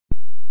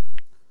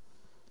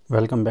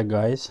Welcome back,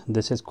 guys.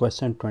 This is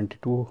question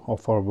 22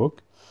 of our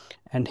book,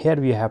 and here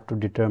we have to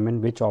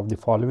determine which of the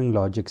following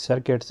logic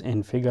circuits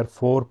in figure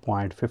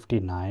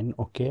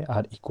 4.59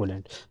 are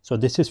equivalent. So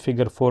this is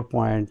figure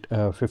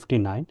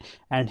 4.59,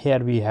 and here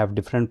we have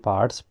different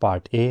parts: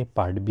 part A,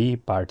 part B,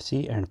 part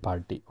C, and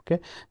part D.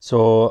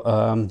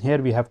 So here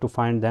we have to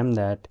find them,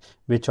 that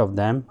which of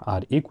them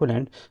are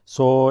equivalent.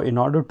 So in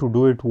order to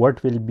do it,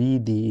 what will be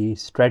the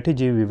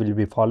strategy we will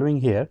be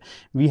following here?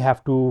 We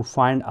have to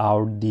find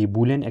out the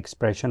Boolean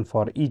expression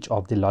for each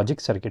of the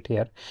logic circuit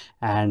here,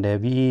 and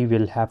we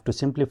will have to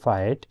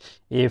simplify it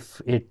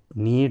if it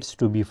needs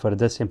to be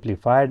further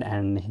simplified,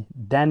 and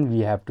then we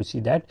have to see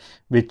that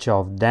which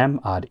of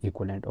them are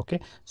equivalent.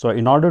 So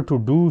in order to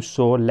do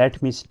so,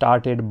 let me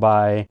start it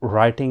by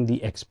writing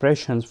the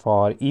expressions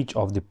for each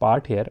of the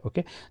part here.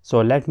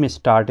 So let me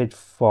start it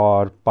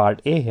for part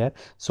A here.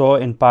 So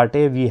in part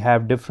A we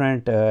have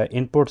different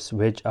inputs,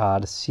 which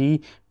are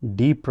C,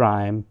 D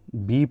prime,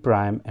 B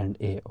prime, and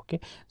A.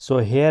 So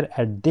here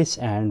at this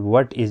end,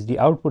 what is the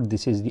output?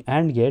 This is the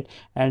AND gate,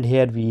 and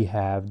here we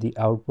have the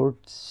output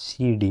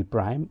C D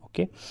prime.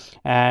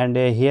 And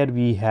here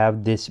we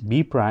have this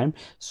B prime.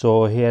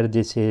 So here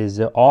this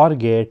is OR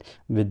gate.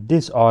 With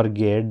this OR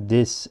gate,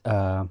 this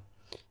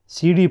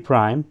C D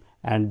prime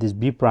and this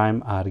B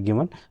prime are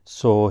given.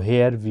 So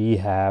here we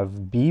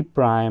have B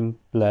prime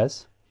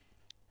plus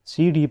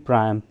C D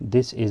prime.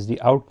 This is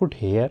the output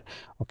here.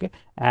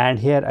 And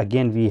here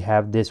again we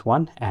have this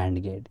one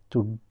AND gate.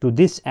 To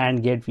this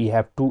AND gate we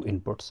have two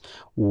inputs.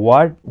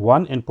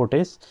 One input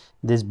is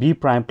this B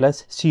prime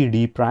plus C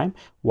D prime,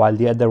 while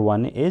the other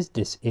one is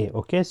this A.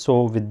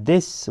 So with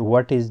this,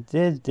 what is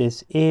this?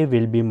 This A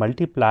will be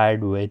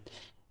multiplied with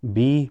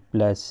B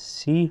plus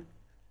C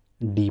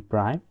D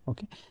prime.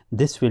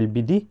 This will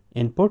be the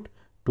input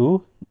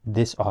to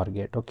this OR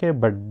gate.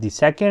 But the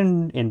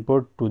second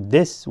input to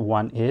this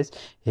one is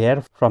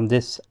here from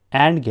this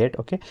AND gate.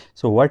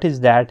 So what is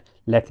that?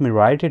 Let me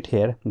write it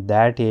here.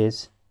 That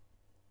is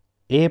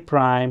A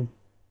prime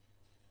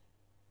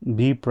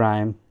B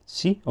prime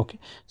C.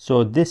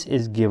 So this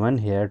is given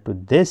here to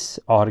this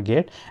OR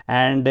gate,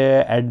 and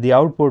at the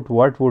output,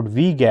 what would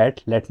we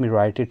get? Let me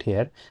write it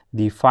here.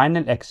 The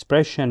final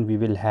expression we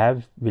will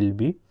have will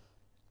be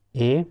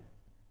A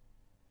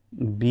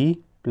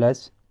B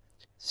plus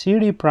C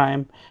D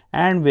prime,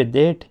 and with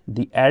it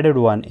the added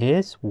one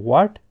is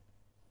what?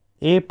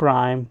 A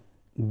prime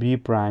B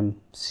prime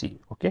C.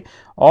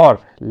 Or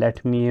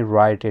let me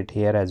write it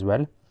here as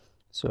well.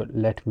 So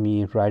let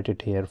me write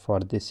it here for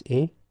this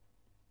A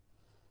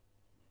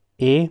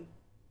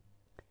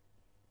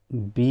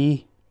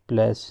B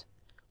plus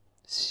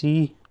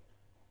C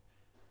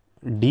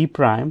D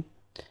prime,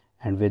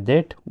 and with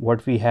it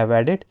what we have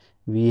added?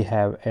 We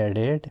have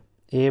added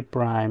A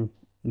prime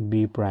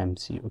B prime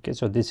C.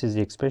 So this is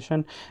the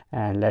expression,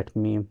 and let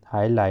me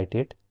highlight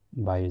it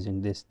by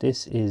using this.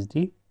 This is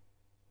the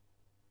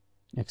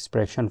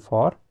expression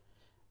for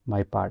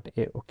my part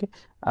A.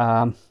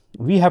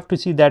 We have to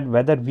see that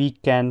whether we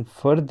can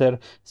further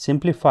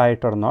simplify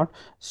it or not.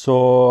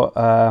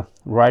 So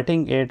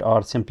writing it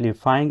or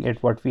simplifying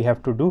it, what we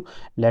have to do,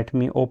 let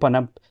me open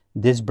up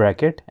this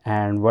bracket,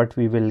 and what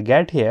we will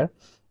get here,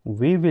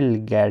 we will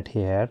get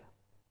here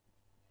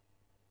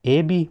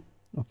AB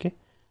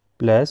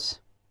plus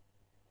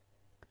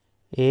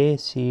A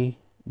C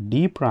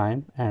D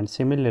prime, and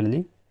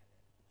similarly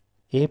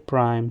A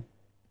prime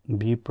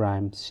B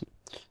prime C.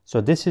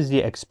 So this is the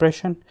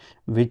expression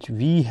which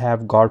we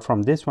have got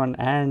from this one,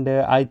 and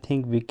I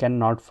think we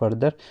cannot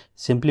further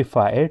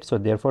simplify it. So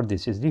therefore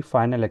this is the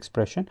final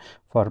expression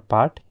for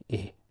part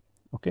A.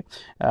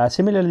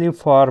 Similarly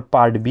for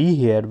part B,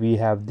 here we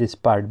have this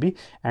part B,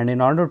 and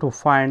in order to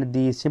find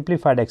the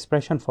simplified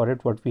expression for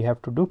it, what we have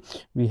to do,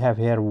 we have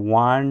here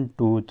 1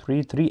 2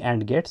 3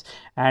 AND gates,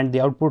 and the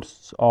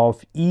outputs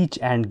of each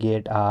AND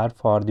gate are,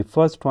 for the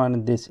first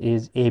one this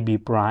is AB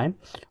prime.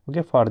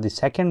 For the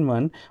second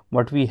one,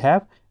 what we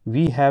have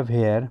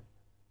here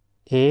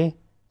A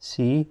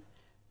C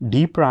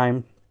D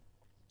prime,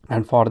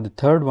 and for the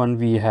third one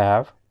we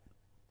have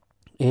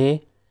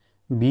A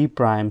B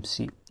prime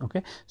C.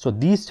 So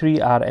these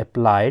three are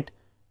applied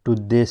to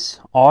this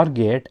OR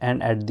gate,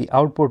 and at the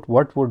output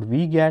what would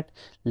we get?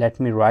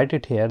 Let me write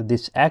it here.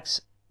 This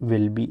X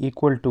will be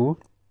equal to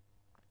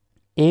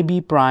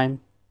AB prime,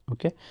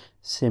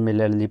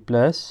 similarly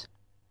plus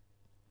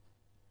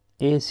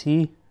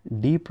AC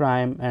D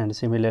prime, and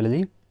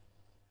similarly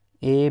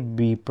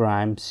AB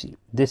prime C.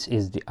 This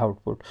is the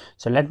output.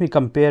 So let me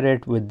compare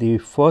it with the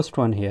first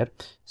one here.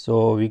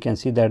 So we can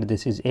see that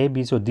this is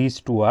AB, so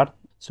these two are,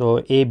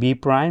 so AB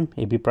prime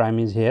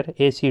is here,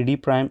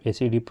 ACD prime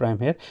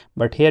here,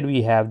 but here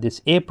we have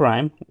this A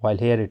prime, while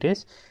here it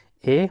is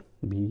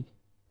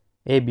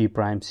AB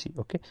prime C.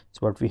 So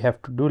what we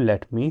have to do,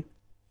 let me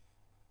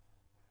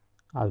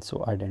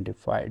also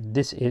identify it.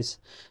 This is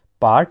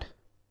part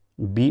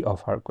B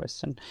of our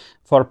question.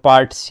 For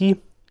part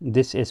C,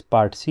 this is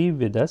part C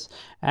with us,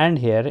 and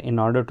here in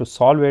order to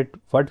solve it,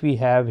 what we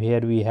have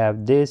here, we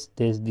have these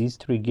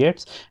three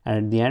gates,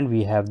 and at the end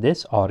we have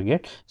this OR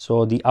gate.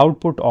 So the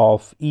output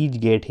of each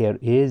gate here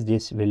is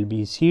this will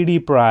be CD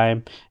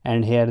prime,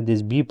 and here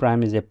this B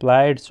prime is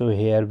applied, so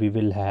here we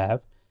will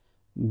have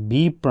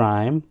B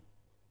prime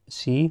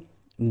C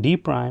D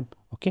prime,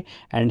 okay,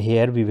 and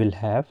here we will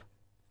have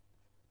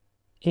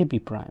AB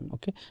prime,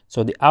 okay.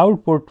 So the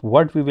output,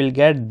 what we will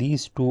get,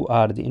 these two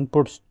are the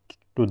inputs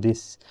to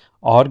this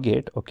OR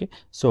gate, okay.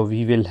 So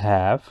we will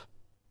have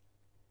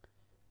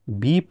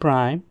B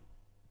prime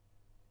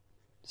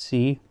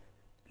C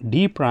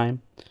D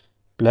prime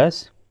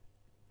plus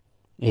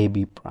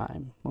AB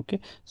prime, okay.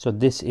 So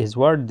this is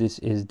what, this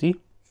is the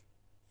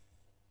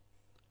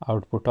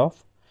output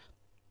of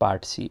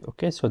part C,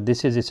 okay. So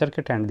this is the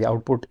circuit, and the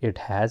output it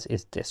has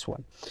is this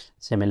one.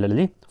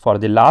 Similarly, for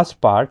the last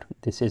part,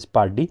 this is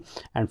part D,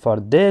 and for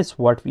this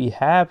what we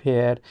have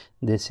here,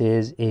 this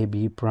is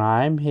AB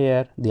prime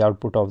here, the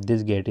output of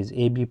this gate is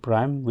AB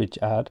prime, which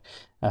are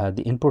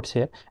the inputs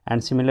here,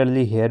 and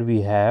similarly here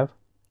we have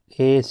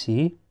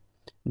AC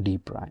D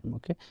prime,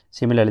 okay.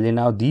 Similarly,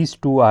 now these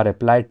two are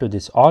applied to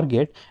this OR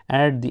gate,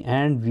 and at the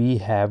end we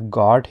have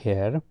got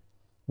here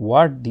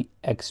what the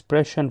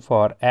expression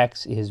for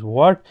X is,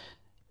 what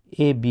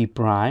AB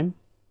prime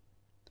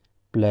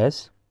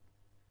plus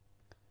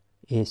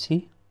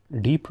AC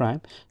D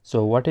prime.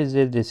 So what is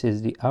it? This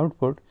is the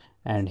output,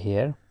 and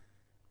here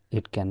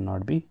it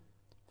cannot be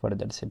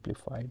further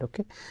simplified,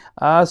 okay.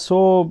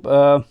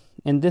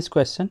 In this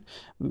question,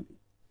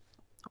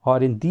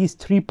 or in these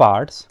three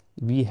parts,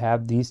 we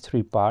have these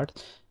three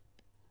parts.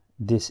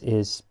 This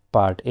is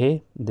part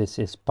A, this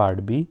is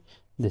part B,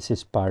 this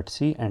is part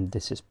C, and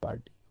this is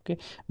part D,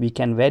 okay. We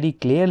can very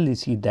clearly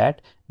see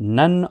that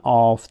none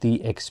of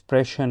the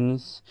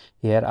expressions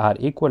here are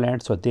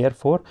equivalent, so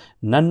therefore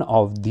none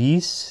of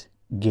these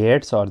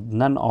gates or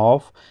none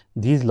of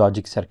these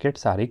logic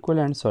circuits are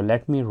equivalent. So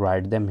let me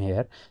write them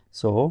here.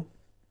 So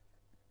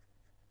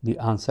the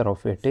answer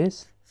of it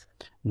is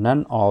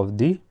none of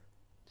the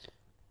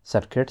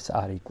circuits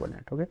are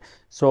equivalent, okay.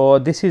 So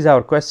this is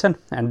our question,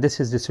 and this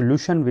is the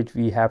solution which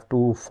we have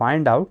to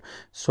find out.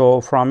 So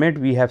from it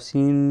we have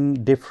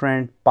seen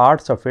different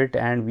parts of it,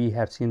 and we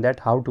have seen that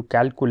how to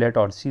calculate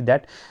or see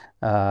that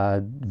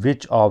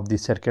which of the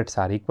circuits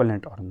are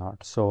equivalent or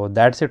not. So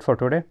that's it for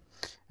today,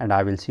 and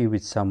I will see you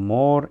with some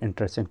more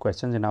interesting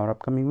questions in our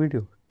upcoming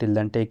video. Till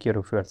then, take care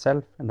of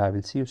yourself, and I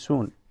will see you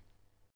soon.